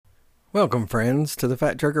Welcome, friends, to the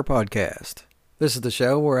Fat Trucker Podcast. This is the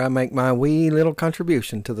show where I make my wee little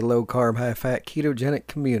contribution to the low-carb, high-fat, ketogenic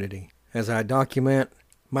community as I document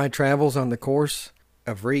my travels on the course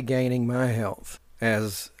of regaining my health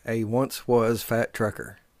as a once-was fat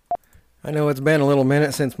trucker. I know it's been a little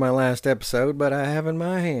minute since my last episode, but I have in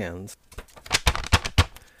my hands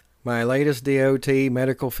my latest DOT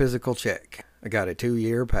medical physical check. I got a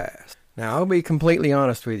 2-year pass. Now, I'll be completely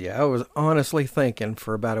honest with you. I was honestly thinking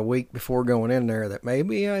for about a week before going in there that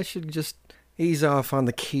maybe I should just ease off on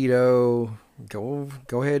the keto, go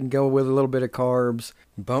ahead and go with a little bit of carbs,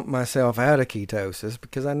 bump myself out of ketosis,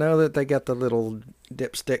 because I know that they got the little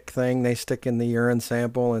dipstick thing they stick in the urine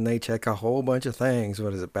sample and they check a whole bunch of things.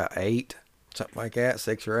 What is it, about 8? Something like that,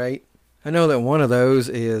 6 or 8. I know that one of those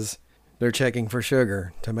is they're checking for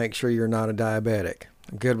sugar to make sure you're not a diabetic.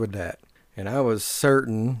 I'm good with that. And I was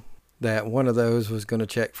certain that one of those was going to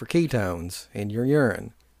check for ketones in your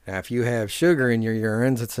urine. Now, if you have sugar in your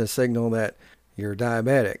urines, it's a signal that you're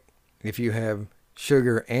diabetic. If you have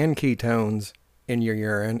sugar and ketones in your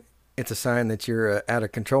urine, it's a sign that you're out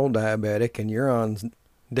of control diabetic and you're on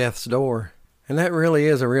death's door. And that really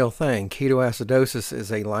is a real thing. Ketoacidosis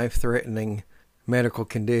is a life-threatening medical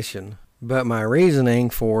condition. But my reasoning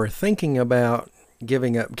for thinking about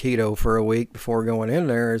giving up keto for a week before going in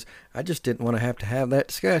there is I just didn't want to have that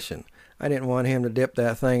discussion. I didn't want him to dip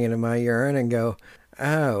that thing into my urine and go,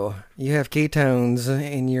 "Oh, you have ketones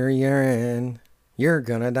in your urine. You're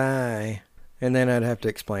gonna die." And then I'd have to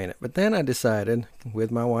explain it. But then I decided,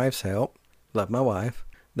 with my wife's help, love my wife,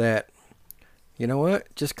 that, you know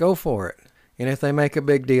what, just go for it. And if they make a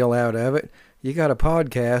big deal out of it, you got a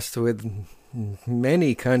podcast with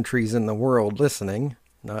many countries in the world listening.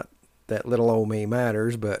 Not that little old me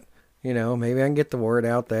matters, but, maybe I can get the word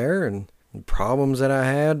out there and problems that I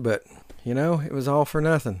had, but, it was all for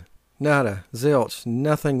nothing. Nada, zilch,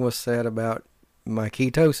 nothing was said about my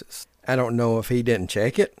ketosis. I don't know if he didn't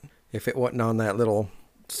check it, if it wasn't on that little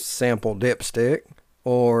sample dipstick,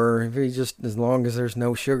 or if he just, as long as there's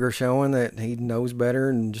no sugar showing, that he knows better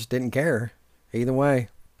and just didn't care. Either way,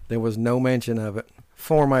 there was no mention of it.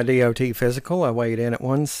 For my DOT physical, I weighed in at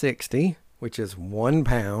 160, which is 1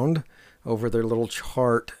 pound, over their little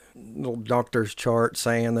chart, little doctor's chart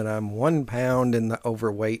saying that I'm 1 pound in the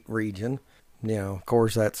overweight region. Of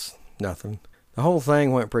course, that's nothing. The whole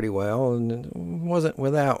thing went pretty well, and it wasn't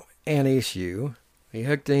without an issue. He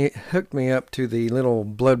hooked me up to the little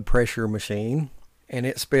blood pressure machine, and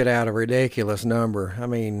it spit out a ridiculous number. I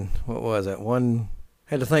mean, what was it?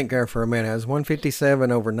 Had to think there for a minute. It was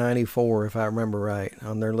 157/94, if I remember right,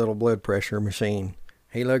 on their little blood pressure machine.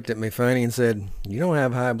 He looked at me funny and said, "You don't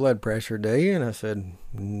have high blood pressure, do you?" And I said,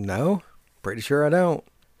 "No, pretty sure I don't."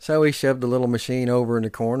 So he shoved the little machine over in the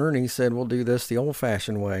corner and he said, "We'll do this the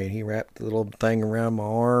old-fashioned way." And he wrapped the little thing around my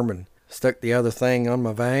arm and stuck the other thing on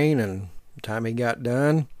my vein. And the time he got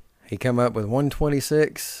done, he come up with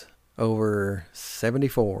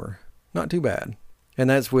 126/74. Not too bad. And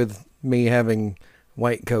that's with me having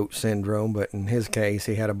white coat syndrome, but in his case,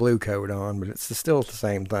 he had a blue coat on. But it's still the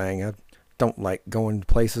same thing. I don't like going to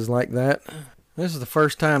places like that. This is the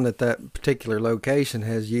first time that particular location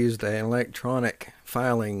has used an electronic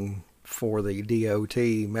filing for the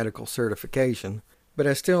DOT medical certification. But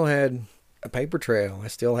I still had a paper trail. I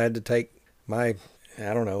still had to take my,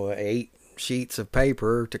 8 sheets of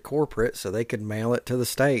paper to corporate so they could mail it to the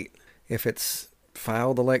state. If it's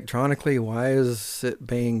filed electronically, why is it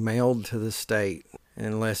being mailed to the state?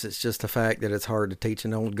 Unless it's just the fact that it's hard to teach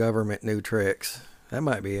an old government new tricks. That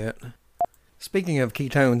might be it. Speaking of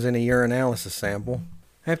ketones in a urinalysis sample,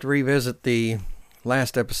 I have to revisit the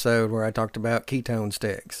last episode where I talked about ketone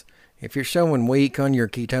sticks. If you're showing weak on your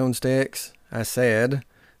ketone sticks, I said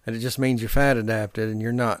that it just means you're fat adapted and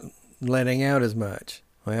you're not letting out as much.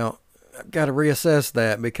 Well, I've got to reassess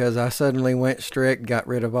that because I suddenly went strict, got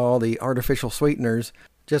rid of all the artificial sweeteners.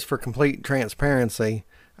 Just for complete transparency,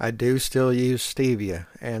 I do still use stevia.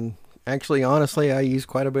 And actually, honestly, I use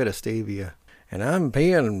quite a bit of stevia. And I'm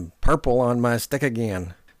peeing purple on my stick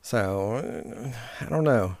again. So, I don't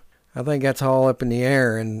know. I think that's all up in the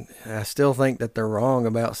air, and I still think that they're wrong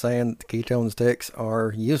about saying that the ketone sticks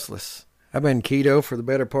are useless. I've been keto for the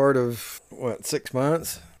better part of, 6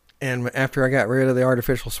 months? And after I got rid of the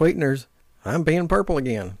artificial sweeteners, I'm peeing purple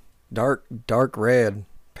again. Dark red,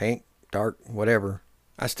 pink, dark, whatever.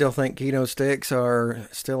 I still think keto sticks are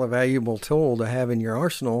still a valuable tool to have in your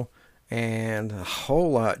arsenal, and a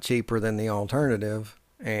whole lot cheaper than the alternative.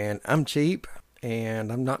 And I'm cheap,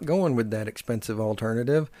 and I'm not going with that expensive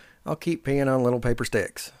alternative. I'll keep peeing on little paper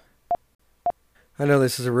sticks. I know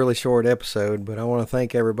this is a really short episode, but I want to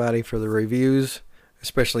thank everybody for the reviews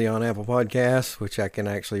especially on Apple Podcasts, which I can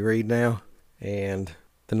actually read now, and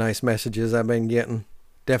the nice messages I've been getting.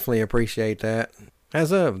 Definitely appreciate that.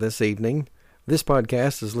 As of this evening, this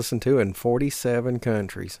podcast is listened to in 47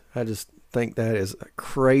 countries. I just think that is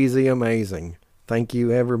crazy amazing. Thank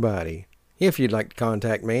you, everybody. If you'd like to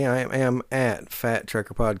contact me, I am at Fat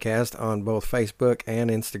Trucker Podcast on both Facebook and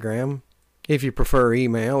Instagram. If you prefer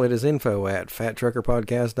email, it is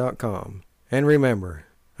info@fattruckerpodcast.com. And remember,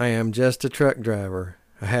 I am just a truck driver.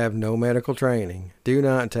 I have no medical training. Do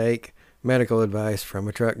not take medical advice from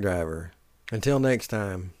a truck driver. Until next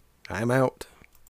time, I'm out.